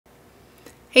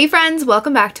Hey friends,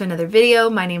 welcome back to another video.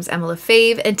 My name's Emma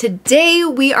Lefave, and today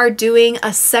we are doing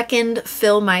a second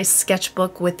Fill My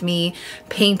Sketchbook with Me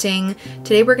painting.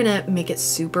 Today we're gonna make it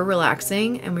super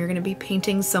relaxing and we're gonna be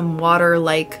painting some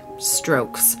water-like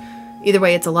strokes. Either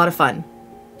way, it's a lot of fun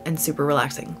and super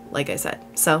relaxing, like I said.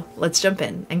 So let's jump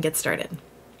in and get started.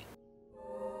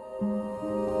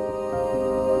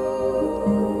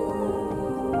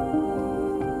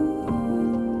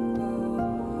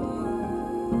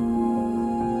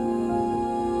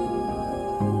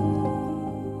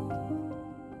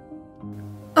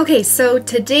 Okay, so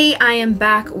today I am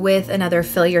back with another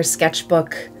Fill Your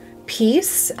Sketchbook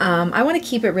piece. I want to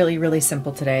keep it really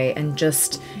simple today and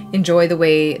just enjoy the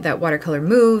way that watercolor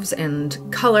moves and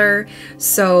color.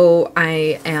 So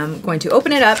I am going to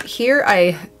open it up. Here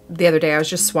the other day I was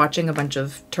just swatching a bunch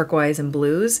of turquoise and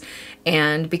blues,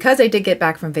 and because I did get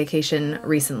back from vacation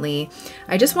recently,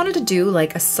 I just wanted to do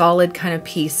like a solid kind of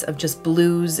piece of just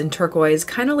blues and turquoise,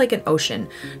 kind of like an ocean.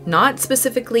 Not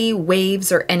specifically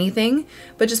waves or anything,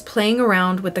 but just playing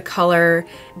around with the color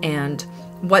and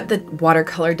what the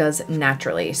watercolor does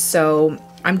naturally. So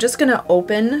I'm just gonna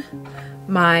open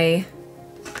my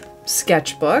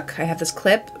sketchbook. I have this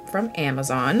clip from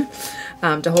Amazon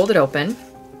to hold it open.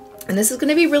 And this is going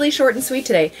to be really short and sweet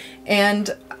today, and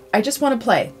I just want to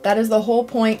play. That is the whole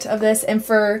point of this. And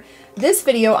for this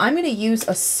video, I'm going to use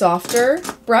a softer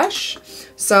brush.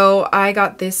 So I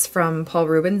got this from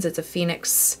Rubens. It's a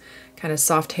Phoenix kind of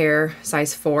soft hair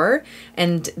size 4.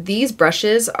 And these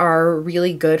brushes are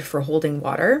really good for holding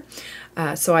water.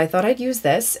 So I thought I'd use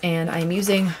this, and I'm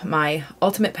using my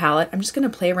Ultimate palette. I'm just going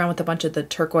to play around with a bunch of the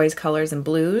turquoise colors and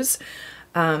blues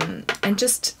and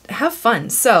just have fun.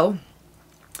 So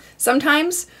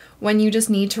sometimes when you just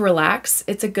need to relax,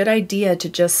 it's a good idea to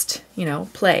just,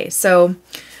 play. So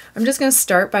I'm just going to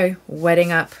start by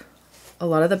wetting up a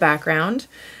lot of the background.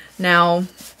 Now,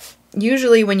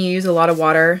 usually when you use a lot of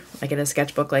water, like in a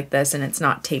sketchbook like this, and it's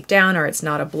not taped down or it's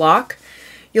not a block,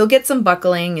 you'll get some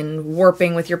buckling and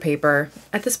warping with your paper.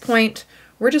 At this point,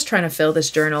 we're just trying to fill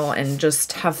this journal and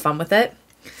just have fun with it.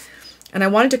 And I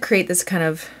wanted to create this kind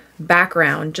of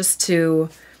background just to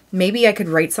maybe I could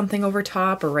write something over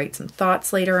top or write some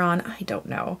thoughts later on. I don't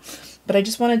know. But I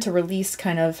just wanted to release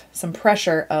kind of some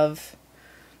pressure of,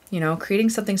 creating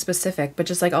something specific, but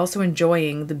just like also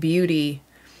enjoying the beauty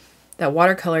that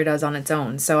watercolor does on its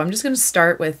own. So I'm just going to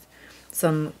start with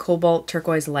some Cobalt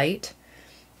Turquoise Light.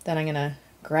 Then I'm going to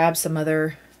grab some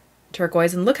other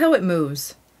turquoise, and look how it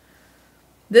moves.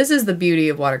 This is the beauty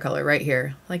of watercolor right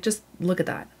here. Like, just look at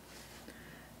that.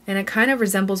 And it kind of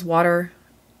resembles water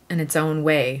in its own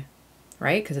way,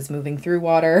 right? Because it's moving through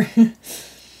water.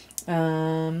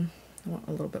 I want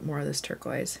a little bit more of this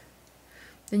turquoise.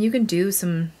 Then you can do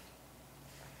some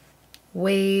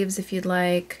waves if you'd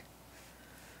like.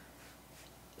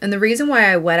 And the reason why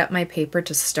I wet up my paper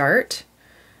to start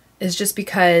is just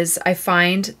because I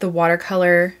find the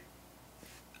watercolor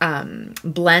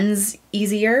blends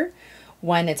easier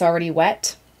when it's already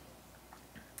wet.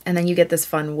 And then you get this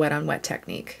fun wet on wet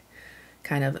technique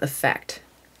kind of effect.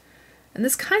 And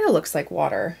this kind of looks like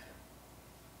water.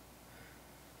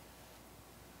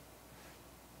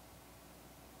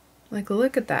 Like,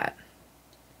 look at that.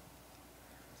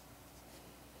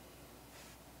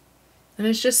 And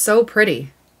it's just so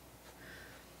pretty.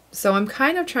 So I'm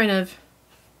kind of trying to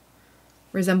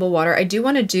resemble water. I do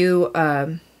want to do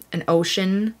an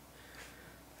ocean,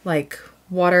 like,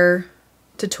 water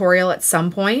tutorial at some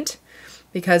point,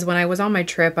 because when I was on my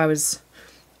trip, I was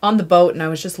on the boat and I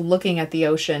was just looking at the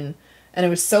ocean. And it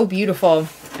was so beautiful,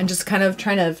 and just kind of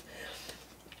trying to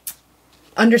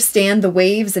understand the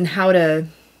waves and how to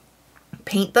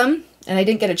paint them. And I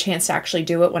didn't get a chance to actually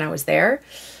do it when I was there,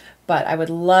 but I would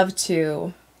love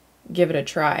to give it a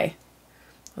try.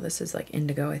 Well, this is like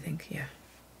indigo, I think. Yeah.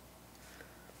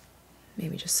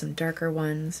 Maybe just some darker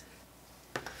ones.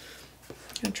 I'm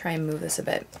going to try and move this a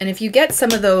bit. And if you get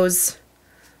some of those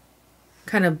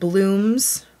kind of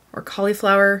blooms or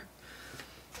cauliflower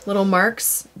little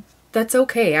marks, that's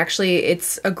okay. Actually,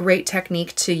 it's a great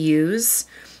technique to use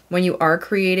when you are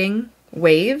creating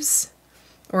waves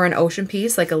or an ocean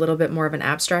piece, like a little bit more of an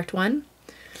abstract one.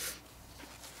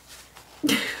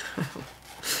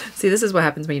 See, this is what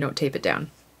happens when you don't tape it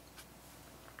down.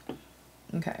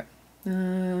 Okay.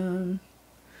 Trying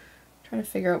to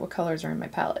figure out what colors are in my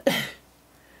palette. I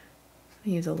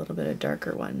use a little bit of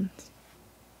darker ones.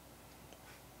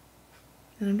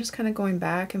 And I'm just kind of going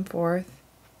back and forth.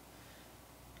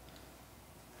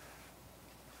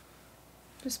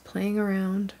 Just playing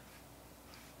around.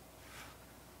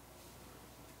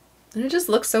 And it just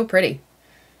looks so pretty.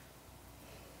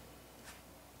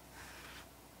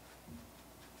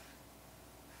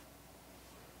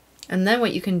 And then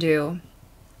what you can do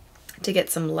to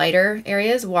get some lighter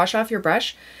areas, wash off your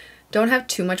brush. Don't have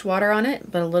too much water on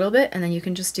it, but a little bit, and then you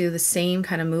can just do the same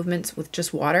kind of movements with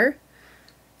just water,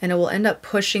 and it will end up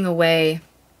pushing away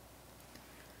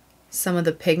some of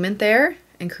the pigment there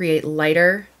and create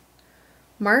lighter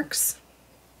marks.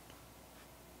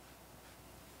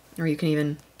 Or you can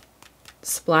even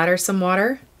splatter some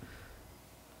water,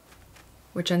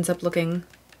 which ends up looking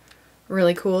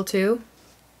really cool too.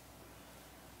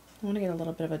 I want to get a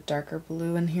little bit of a darker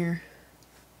blue in here.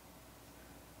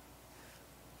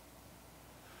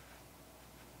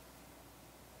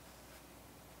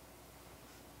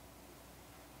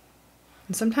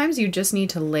 And sometimes you just need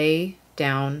to lay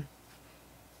down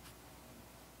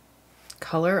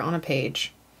color on a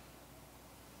page.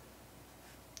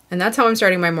 And that's how I'm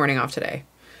starting my morning off today.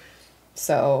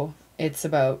 So it's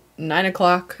about 9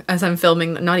 o'clock as I'm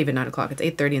filming, not even 9 o'clock, it's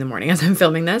 8:30 in the morning as I'm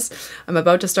filming this. I'm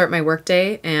about to start my work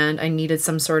day, and I needed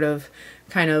some sort of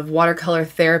kind of watercolor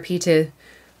therapy to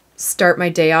start my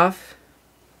day off.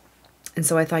 And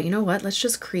so I thought, you know what, let's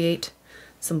just create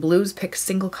some blues, pick a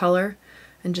single color,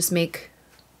 and just make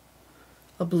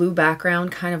a blue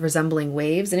background kind of resembling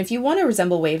waves. And if you want to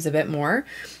resemble waves a bit more,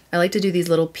 I like to do these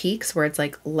little peaks where it's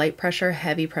like light pressure,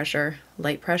 heavy pressure,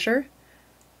 light pressure,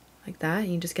 like that.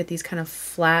 And you just get these kind of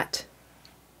flat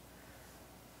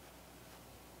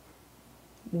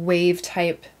wave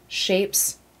type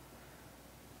shapes.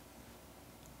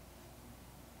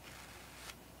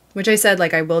 Which I said,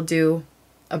 like, I will do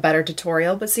a better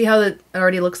tutorial, but see how it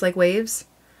already looks like waves?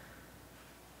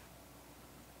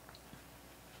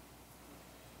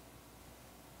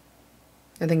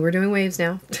 I think we're doing waves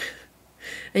now.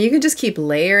 And you can just keep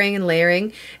layering and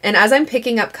layering. And as I'm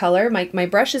picking up color, my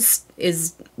brush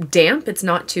is damp. It's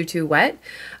not too wet.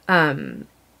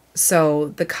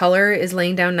 So the color is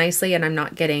laying down nicely and I'm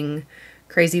not getting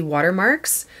crazy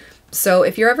watermarks. So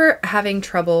if you're ever having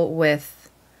trouble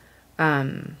with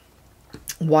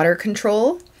water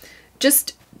control,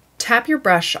 just tap your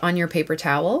brush on your paper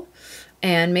towel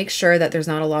and make sure that there's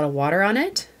not a lot of water on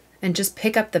it and just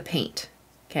pick up the paint.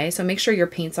 Okay, so make sure your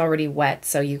paint's already wet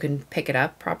so you can pick it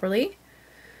up properly.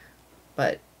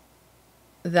 But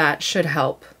that should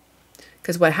help.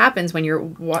 Because what happens when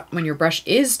your brush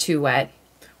is too wet,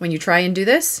 when you try and do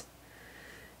this,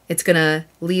 it's gonna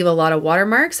leave a lot of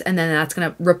watermarks, and then that's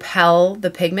gonna repel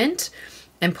the pigment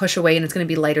and push away, and it's gonna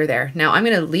be lighter there. Now I'm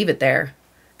gonna leave it there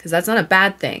because that's not a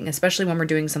bad thing, especially when we're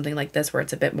doing something like this where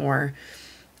it's a bit more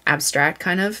abstract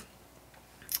kind of.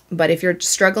 But if you're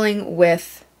struggling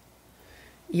with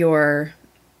your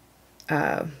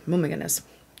oh my goodness,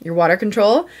 your water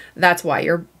control, that's why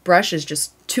your brush is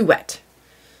just too wet.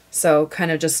 So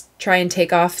kind of just try and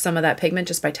take off some of that pigment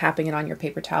just by tapping it on your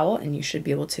paper towel, and you should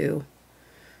be able to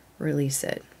release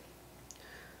it.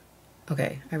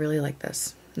 Okay, I really like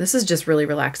this. This is just really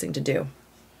relaxing to do.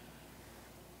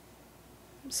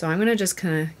 So I'm gonna just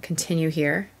kind of continue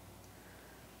here.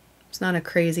 It's not a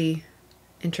crazy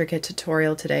intricate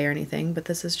tutorial today or anything, but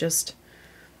this is just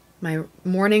my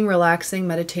morning relaxing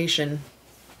meditation.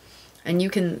 And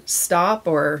you can stop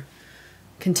or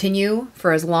continue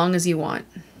for as long as you want.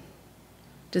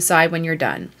 Decide when you're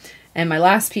done. And my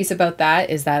last piece about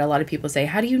that is that a lot of people say,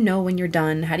 how do you know when you're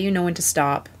done? How do you know when to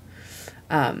stop?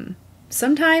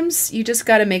 Sometimes you just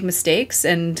got to make mistakes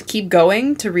and keep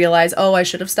going to realize, oh, I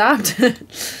should have stopped.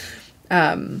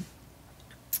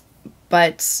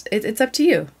 But it's up to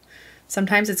you.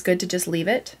 Sometimes it's good to just leave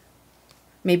it.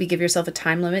 Maybe give yourself a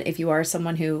time limit if you are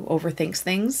someone who overthinks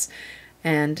things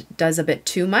and does a bit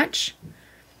too much.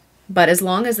 But as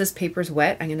long as this paper's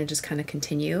wet, I'm going to just kind of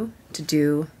continue to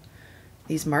do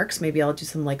these marks. Maybe I'll do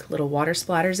some like little water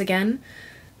splatters again.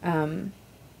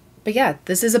 But yeah,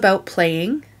 this is about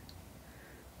playing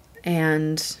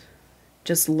and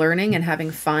just learning and having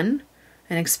fun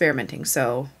and experimenting.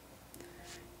 So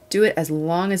do it as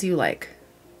long as you like.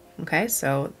 Okay,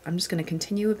 so I'm just going to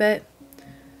continue a bit,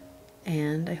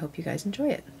 and I hope you guys enjoy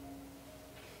it.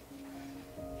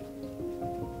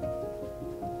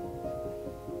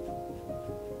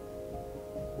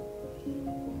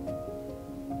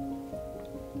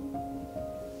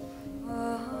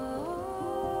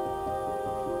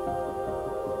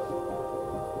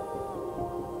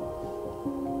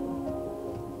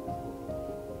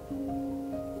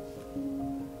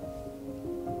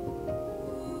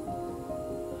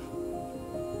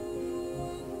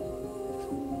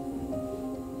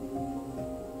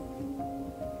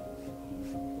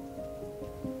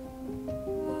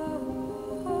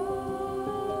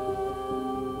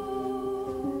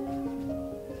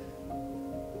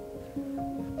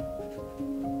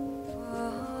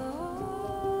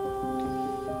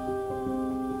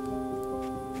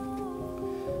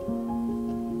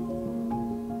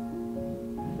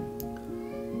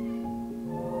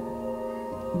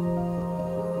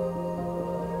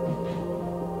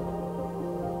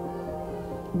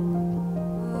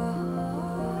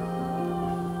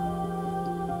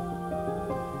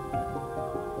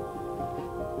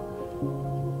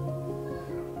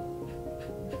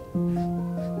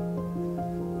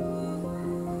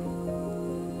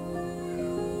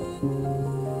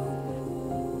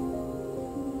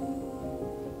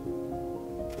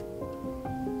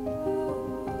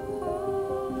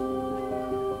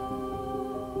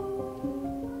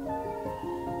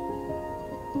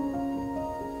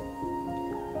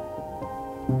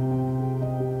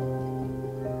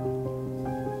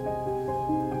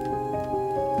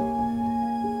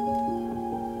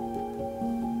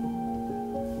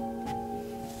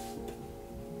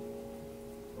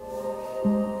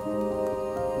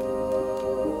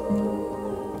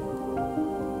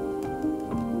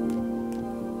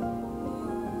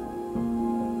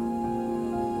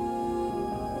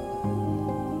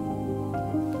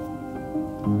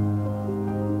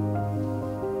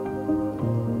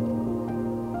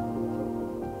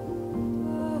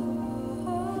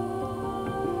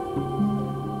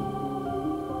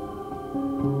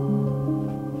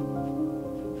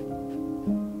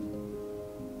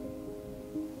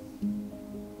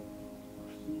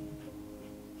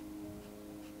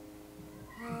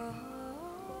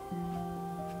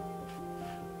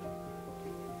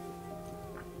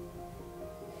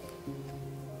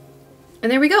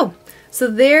 And there we go. So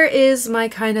there is my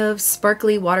kind of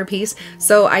sparkly water piece.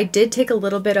 So I did take a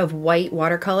little bit of white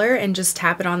watercolor and just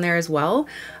tap it on there as well.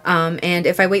 And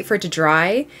if I wait for it to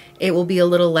dry, it will be a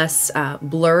little less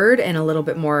blurred and a little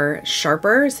bit more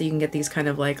sharper. So you can get these kind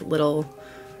of like little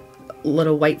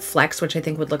white flecks, which I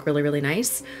think would look really, really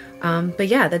nice. But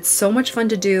yeah, that's so much fun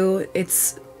to do.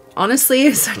 It's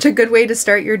honestly such a good way to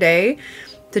start your day,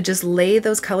 to just lay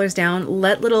those colors down,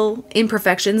 let little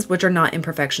imperfections, which are not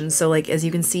imperfections. So like, as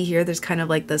you can see here, there's kind of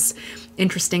like this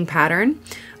interesting pattern.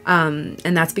 And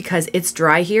that's because it's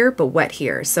dry here, but wet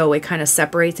here. So it kind of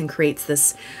separates and creates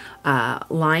this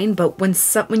line. But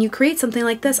when you create something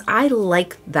like this, I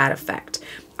like that effect.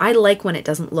 I like when it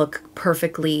doesn't look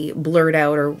perfectly blurred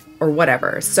out or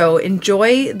whatever. So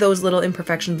enjoy those little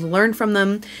imperfections, learn from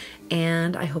them,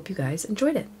 and I hope you guys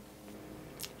enjoyed it.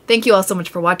 Thank you all so much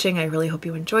for watching. I really hope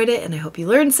you enjoyed it and I hope you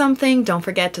learned something. Don't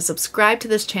forget to subscribe to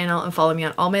this channel and follow me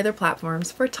on all my other platforms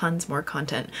for tons more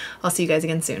content. I'll see you guys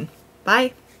again soon.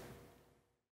 Bye.